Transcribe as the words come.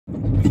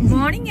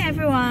morning,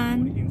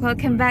 everyone.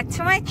 Welcome back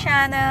to my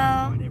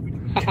channel.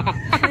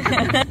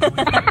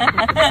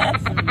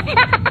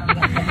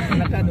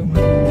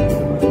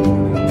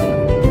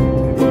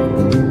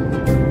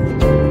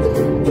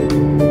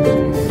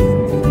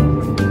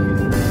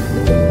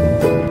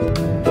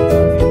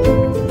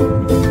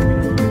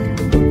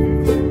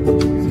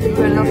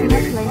 We're looking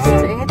at a place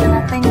to eat, and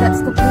I think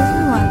that's the place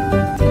we want.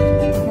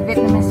 The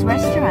Vietnamese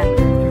restaurant.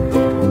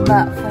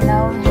 But for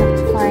now, we have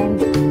to find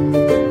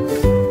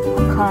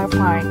a car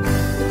park.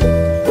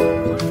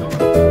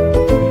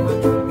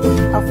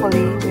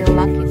 Hopefully we're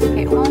lucky to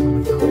get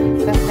one,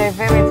 because they're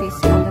very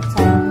busy all the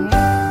time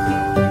here.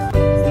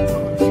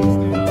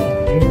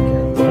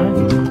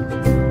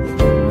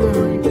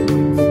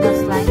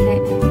 Looks like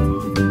it.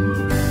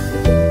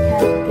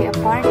 Can't get a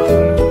park,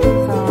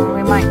 so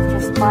we might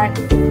just park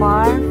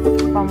far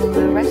from the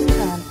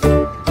restaurant.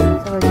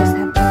 So we'll just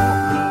have to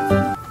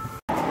walk.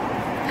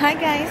 Hi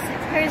guys,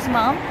 here's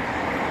Mom.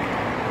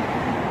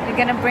 We're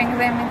gonna bring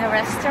them in the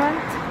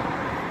restaurant,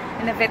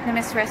 in a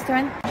Vietnamese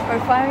restaurant. We're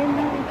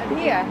finally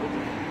here.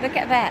 Look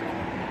at that.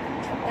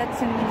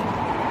 It's a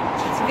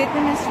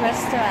Vietnamese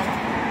restaurant.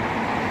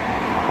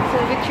 So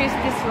we choose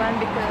this one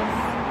because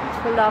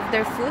we love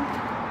their food.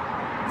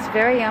 It's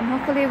very yum.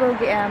 Hopefully we'll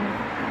get a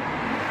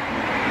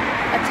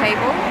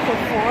table for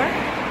 4.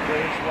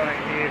 Please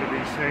wait here to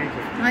be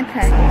seated.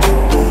 Okay.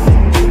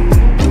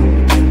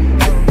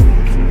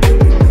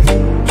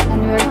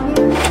 And we're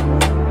here.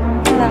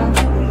 Hello.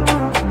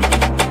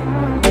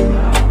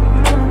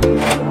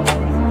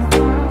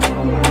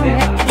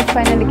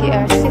 Finally get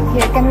our seat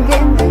here. Can we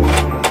get in there?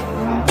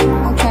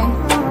 Okay.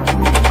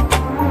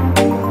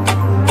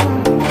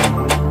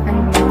 And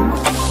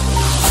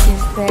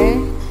she's there.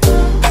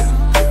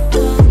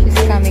 She's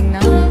coming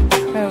now.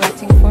 We're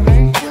waiting for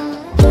her.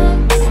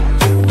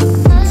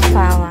 It's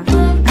Paula.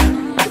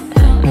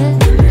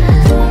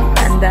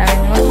 And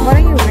Darren, what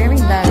are you wearing,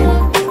 Darren?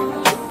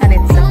 And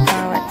it's a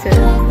Paula too.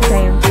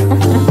 Same.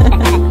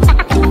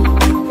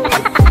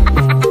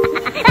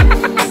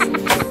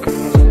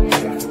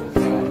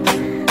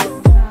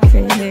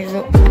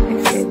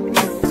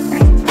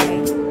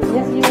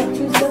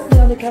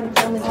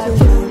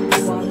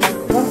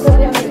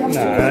 No,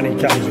 it only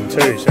comes in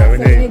 2, so we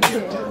need 2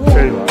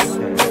 lots.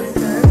 Yeah.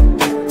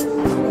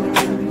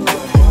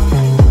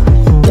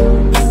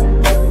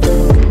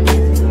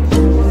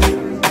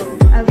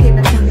 Okay,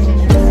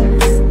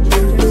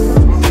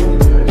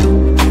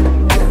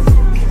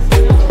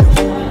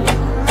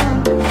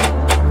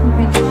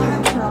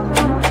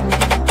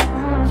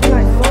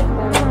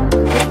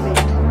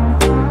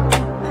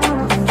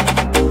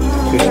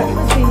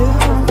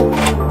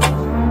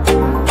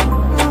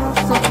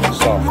 the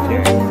Soft,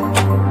 yeah.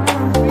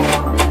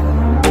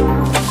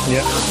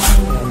 Yep.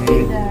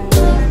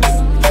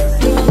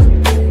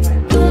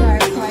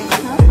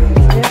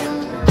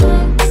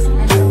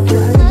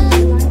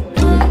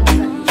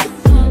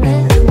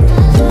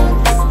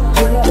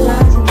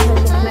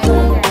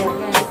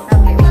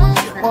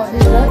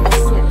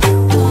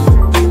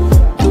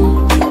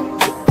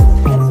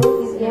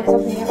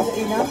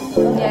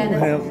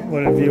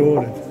 What have you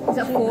ordered? Is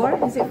it 4?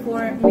 Is it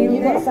 4 meals?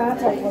 You've got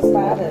satay for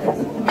starters,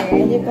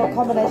 and you've got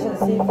combination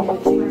seafood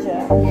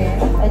ginger,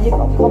 and you've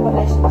got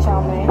combination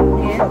chow mein,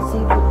 you've got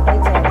seafood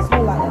platter. It's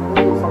more like a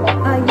noodle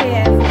salad.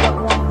 Yeah, I forgot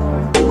one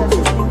more. That's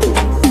just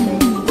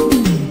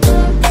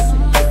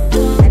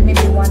and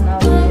maybe one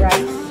of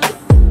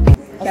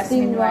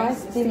rice.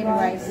 Steamed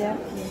rice, yeah.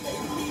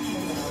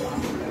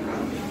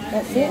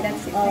 That's it?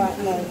 That's it. Alright,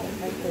 no.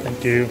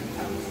 Thank you.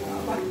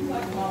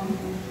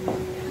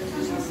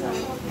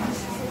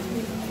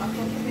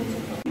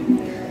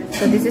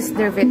 So this is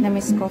their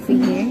Vietnamese coffee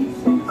here,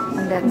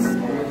 and that's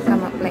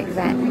come up like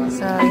that.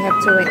 So you have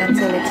to wait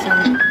until it's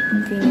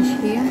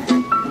finished here,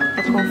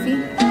 the coffee.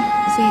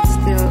 See, it's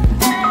still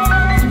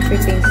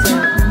dripping, so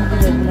a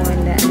little more in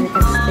that, and you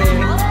can stir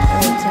it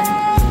later.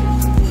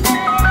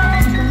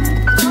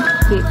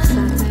 Beef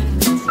satay.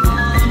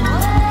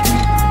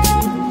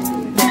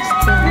 Next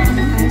to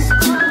ice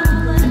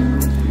cream.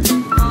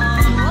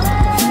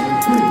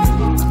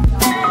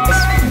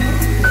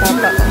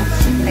 Papa,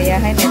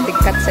 ayahin yung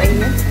tigkat sa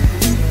iyo.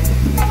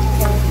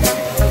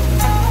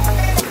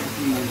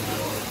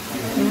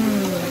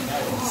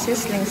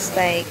 Sizzling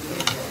steak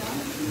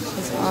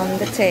is on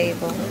the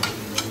table.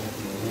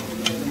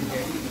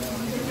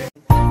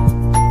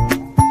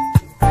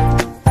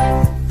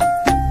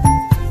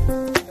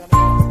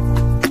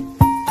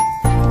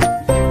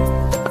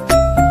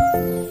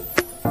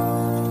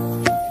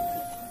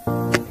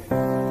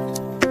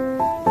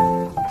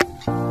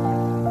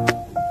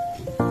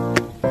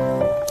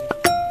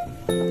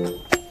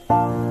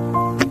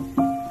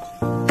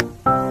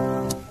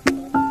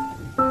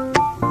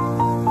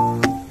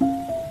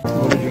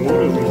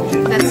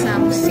 That's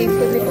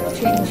seafood with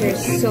ginger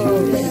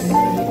sauce.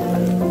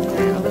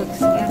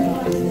 Looks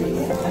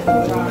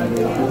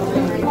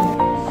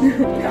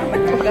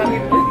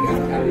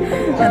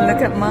And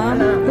look at Mom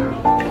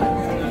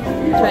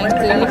trying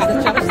to use the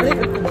chopstick.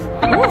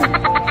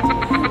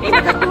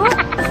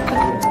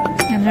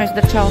 And here's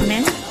the chow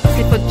mein.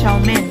 seafood chow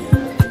mein.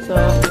 So,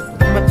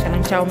 ba't siya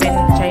ng chow mein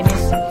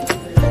Chinese?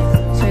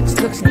 So, it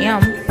looks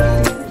yum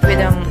with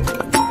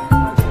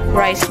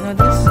rice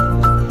noodles.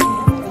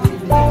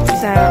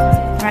 So,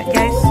 right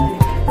guys,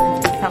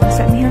 tapos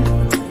sa niya.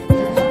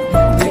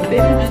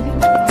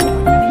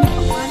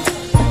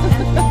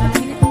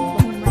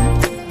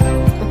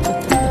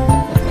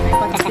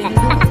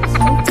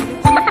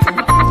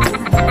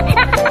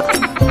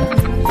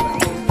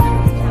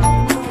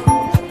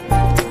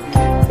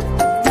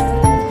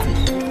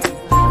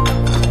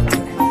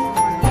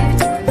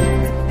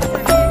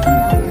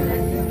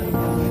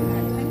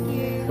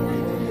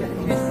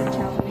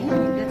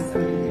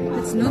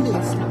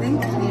 Noodles, I think.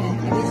 Yeah,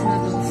 it is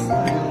noodles.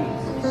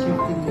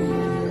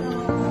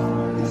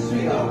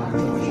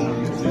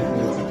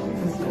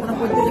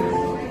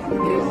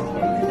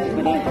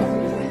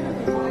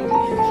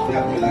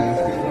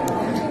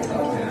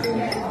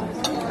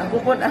 Ako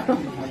po na.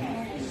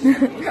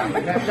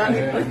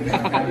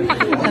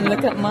 And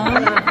look at mom.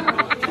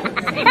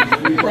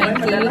 Trying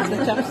to use the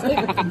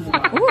chopstick.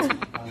 Ooh!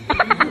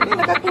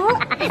 Nakakuha.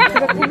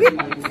 Nakakubit.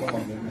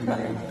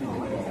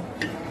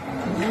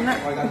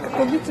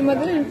 Nakakubit si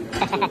mother.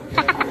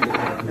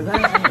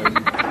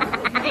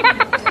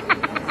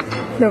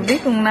 Dabi,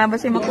 kung naba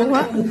siya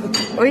makuha.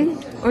 Uy!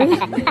 Uy!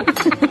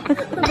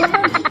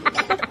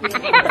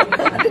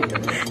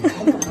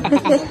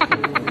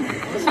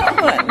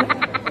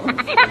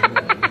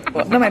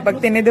 Na may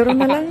pagtinidor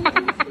na lang.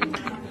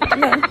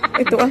 Na,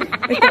 ito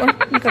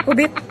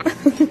nakakubit.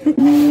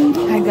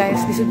 Hi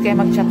guys, disod kayo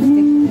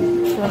mag-chopstick.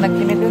 So,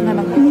 nagtinidor na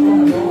lang ito.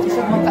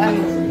 Disod mong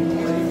kaayos.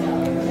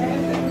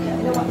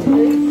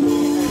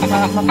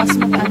 Mapas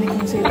mo kaani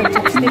kung sa ito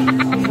chopstick.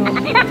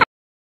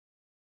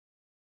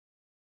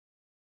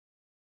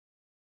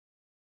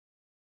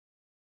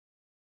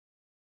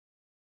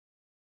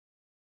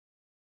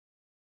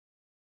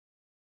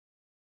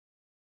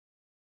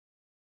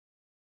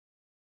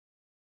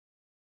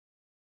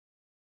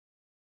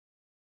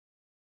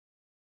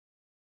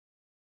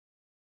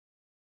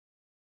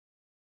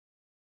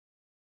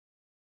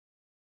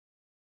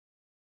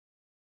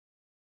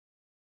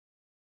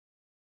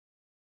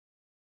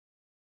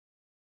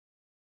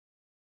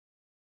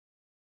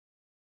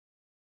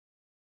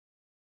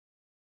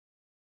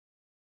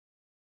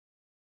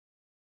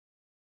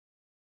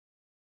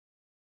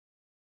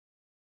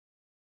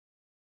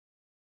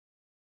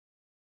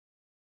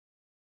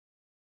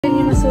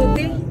 So,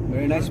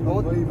 Very nice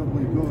boat.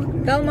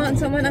 kalma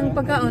sa man ang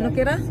pagkaon,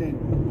 okay ra?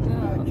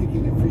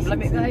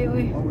 Lami kayo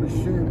eh.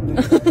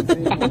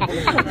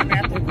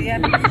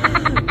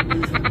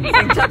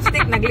 Ang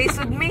chopstick,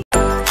 naglisod me.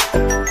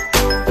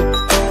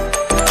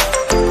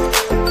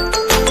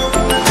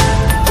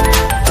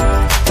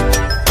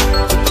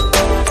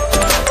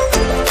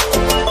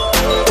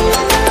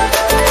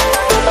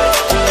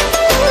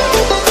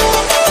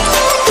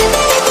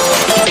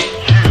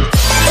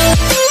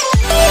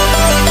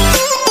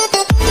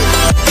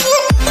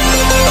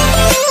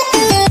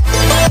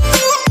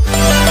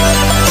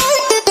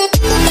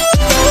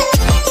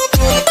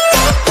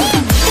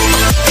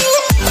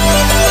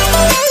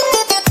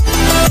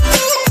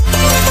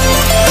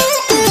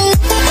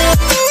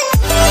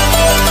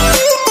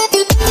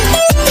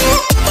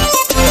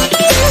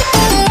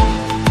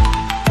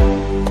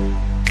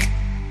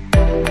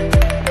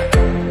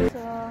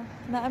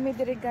 Naami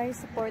diri guys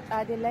sa Port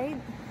Adelaide.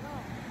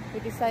 We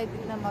decided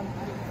na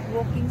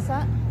mag-walking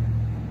sa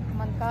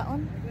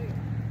Mankaon.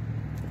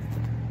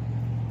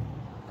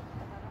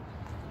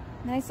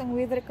 Nice ang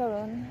weather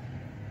karon.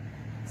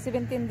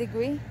 17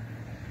 degree.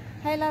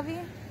 Hi Lovey.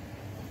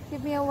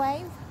 Give me a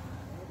wave.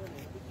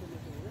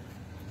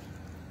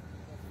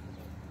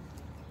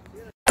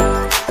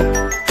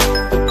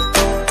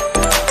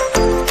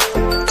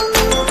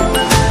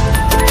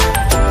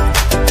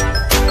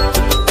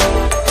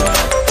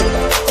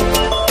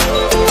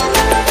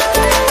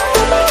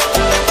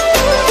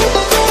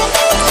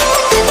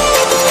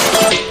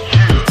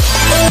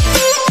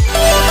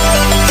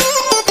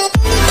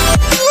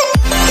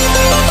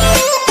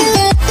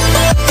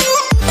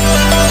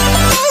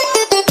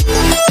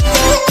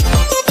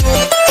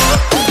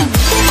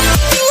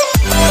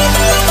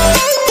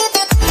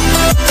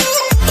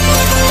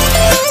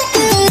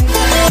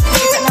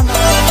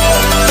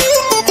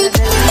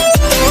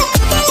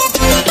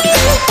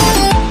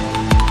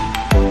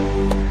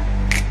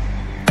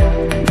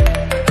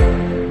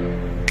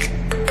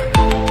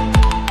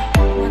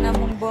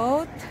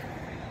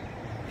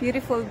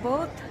 Beautiful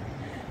boat.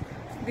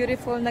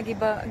 Beautiful na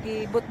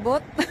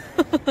gibot-bot.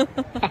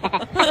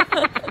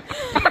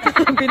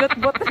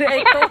 Binot-bot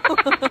rin ito.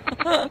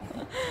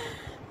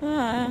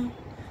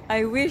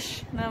 I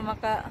wish na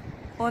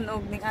maka-on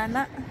og ning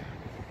ana.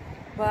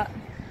 But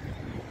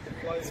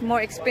it's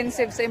more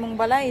expensive sa imong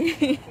balay.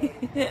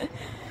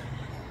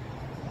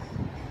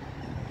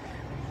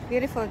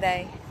 Beautiful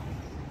day.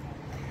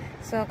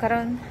 So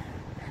karon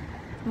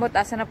mot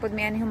asa na pud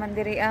mi ani human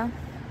diri ah.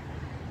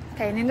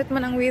 Kaya nindot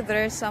man ang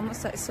weather sa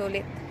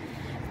sulit.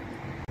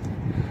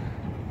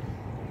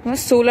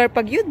 Solar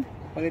pag yun.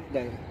 Palit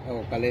dahil.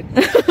 Oh, palit.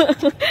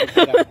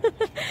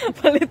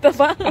 Balita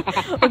pa.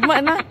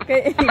 Ugma na.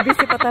 Kay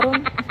busy pa taron.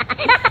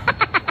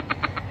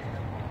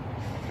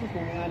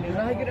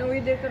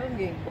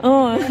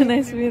 Oh,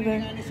 nice weather.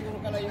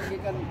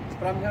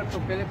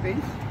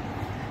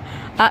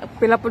 Ah,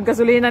 pila po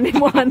gasolina ni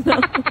mo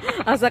ano.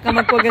 Asa ka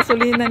magpo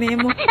gasolina ni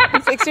mo.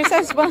 Sa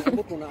exercise ba?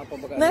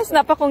 Nice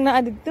na pa kung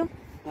naa dito.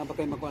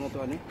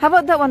 How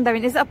about that one,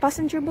 Darren? Is it a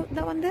passenger boat,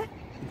 that one there?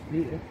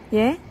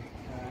 Yeah?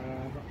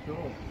 Not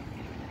sure.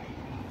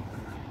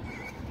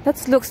 That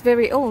looks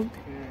very old.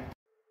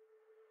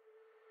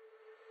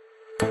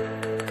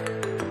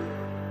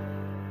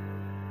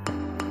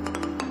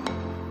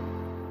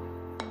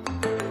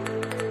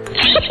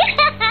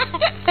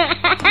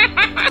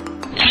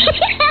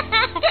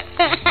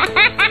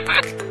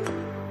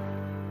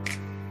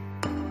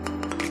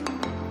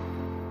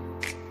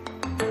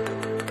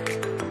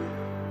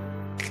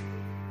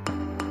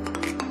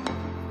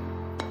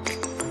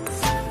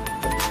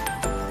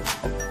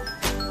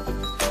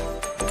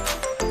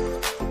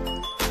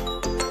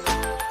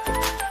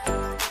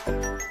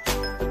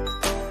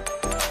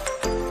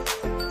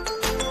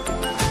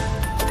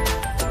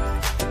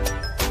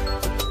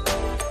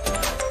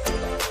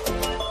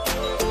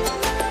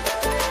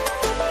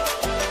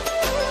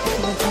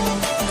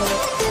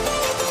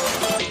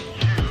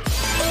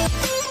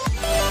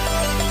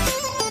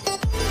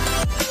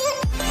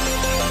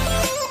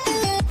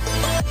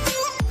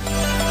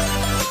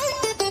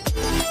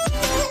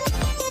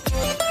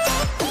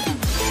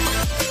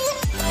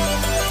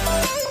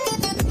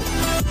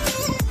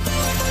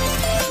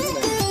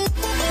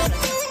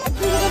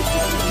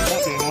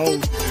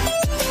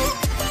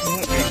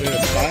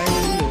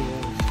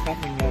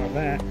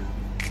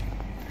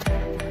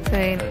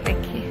 Fine,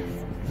 thank you.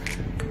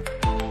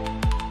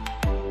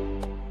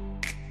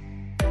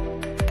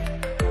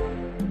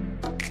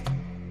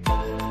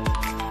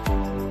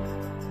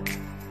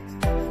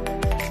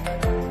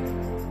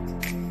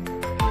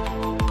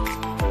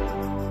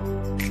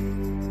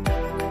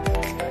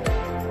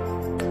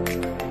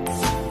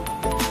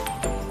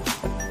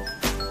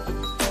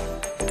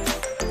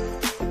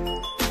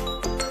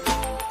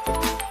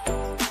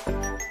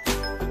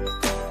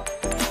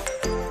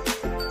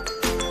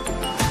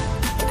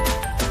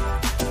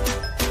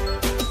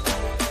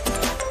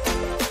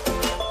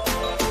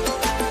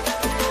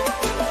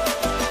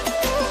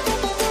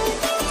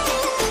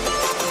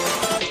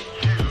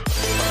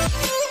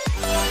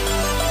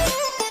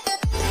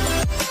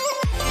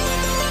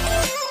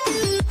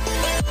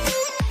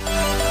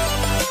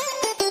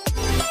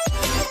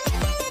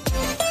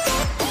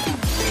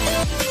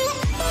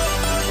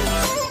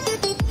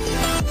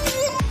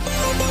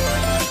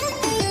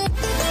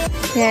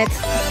 Yeah,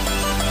 it's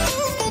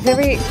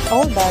very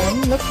old,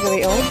 Darren. Looks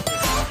very old.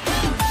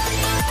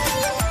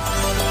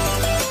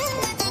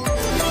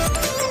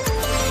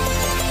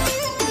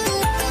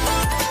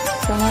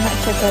 So, mana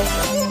siya guys,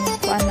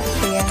 paano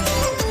siya.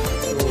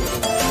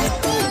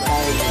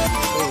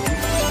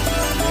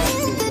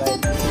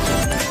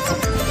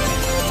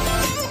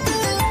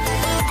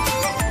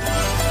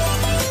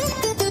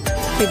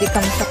 Pwede ka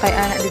masakay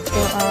anak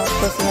dito. Of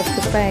course, you have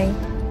to pay.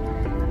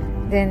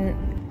 Then,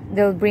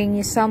 they'll bring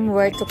you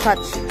somewhere to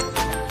catch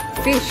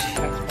fish.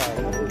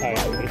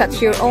 Catch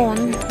your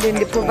own.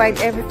 Then they provide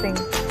everything.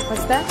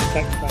 What's that?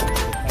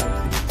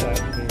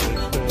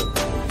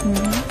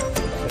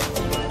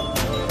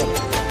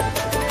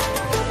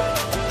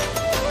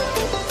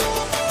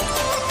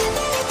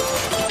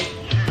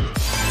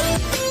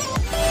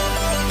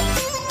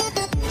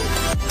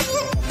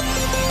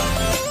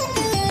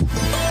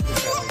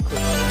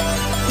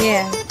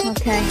 Yeah,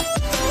 okay.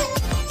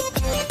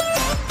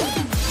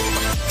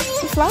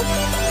 Flower?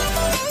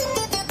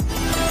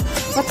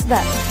 What's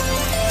that?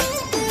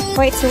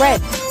 Why it's red?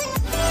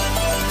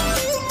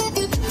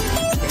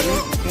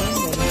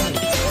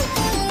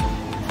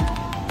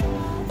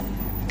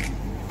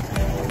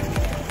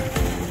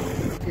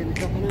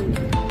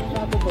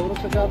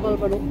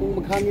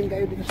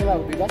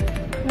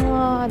 Oh,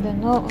 I don't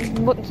know.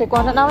 But sa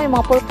kuha na namin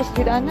mga purpose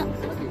dito anak.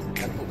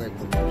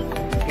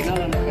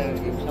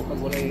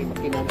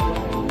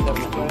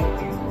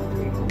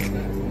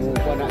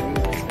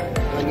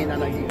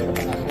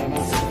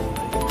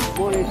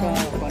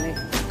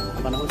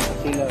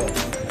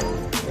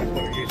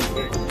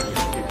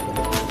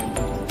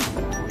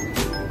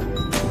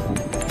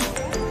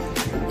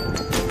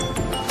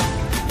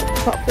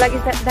 What flag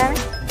is that, Darren?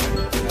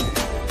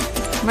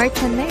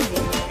 Merchant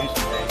Navy.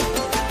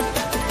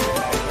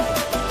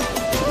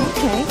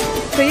 Okay.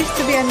 So it used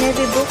to be a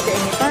Navy boat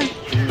there,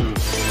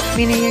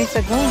 many years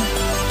ago.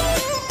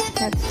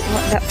 That's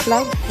what that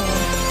flag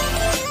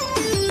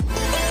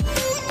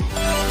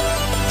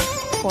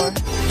for.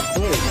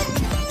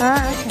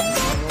 Ah, okay.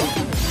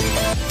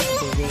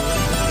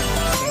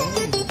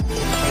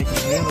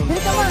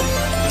 Dito ma.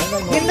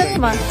 Gindot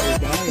ma.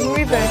 Yung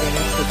river.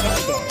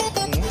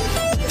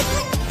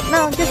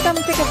 No, just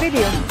take a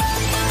video.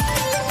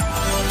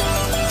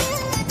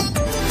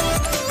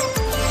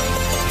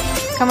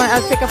 Come on,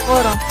 I'll take a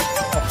photo.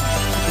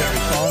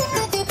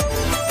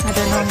 I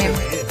don't know him.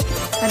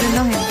 I don't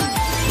know him.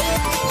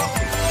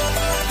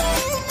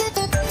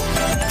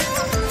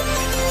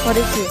 What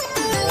is he?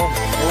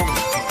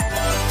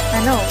 I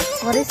know.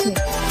 What is he?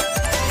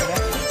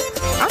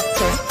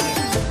 Actor.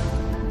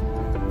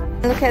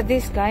 Look at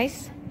this,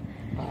 guys.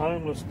 A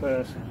homeless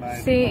person,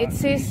 maybe. See, it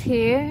says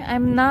here,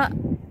 I'm not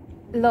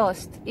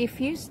lost. If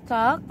you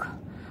stuck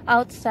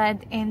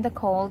outside in the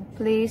cold,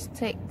 please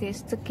take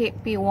this to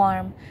keep you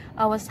warm.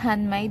 I was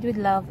handmade with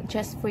love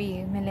just for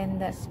you,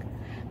 Melinda's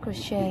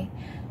crochet.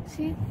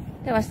 See,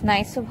 that was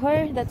nice of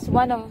her. That's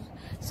one of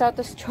South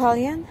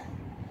Australian.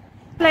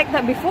 Like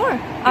that before.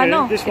 Yeah,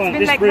 No, this bridge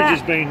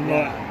has been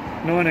like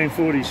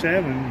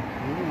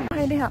 1947.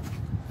 Ay, diha.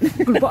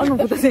 Gulbaan mo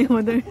po sa'yo,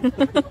 mother.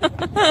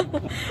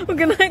 Huwag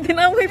ka na,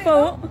 tinaway pa,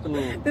 oh.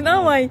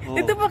 Tinaway.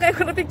 Dito pa kayo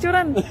ko na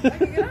picturean.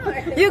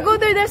 You go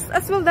there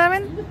as well,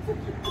 Darren.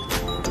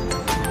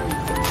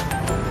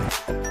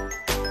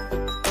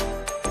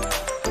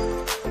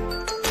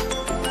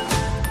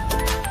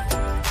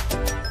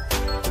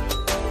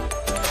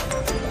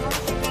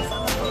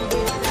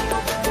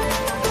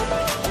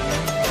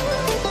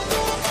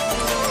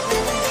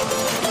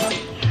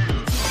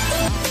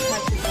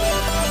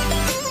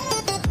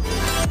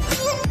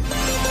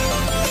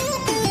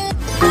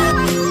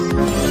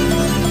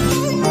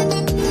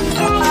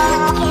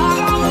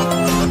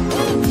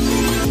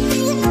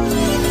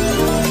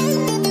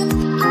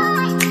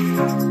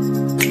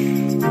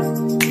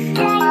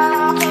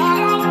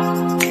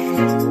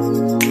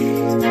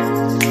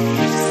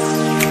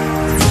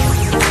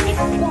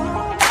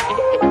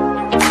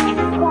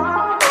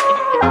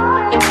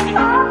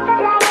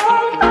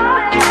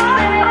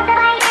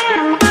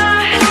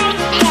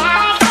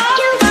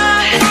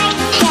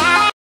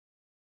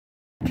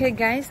 Okay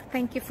guys,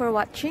 thank you for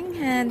watching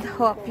and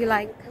hope you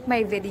like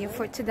my video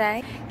for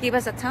today. Give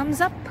us a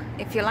thumbs up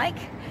if you like.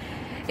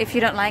 If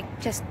you don't like,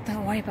 just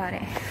don't worry about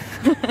it.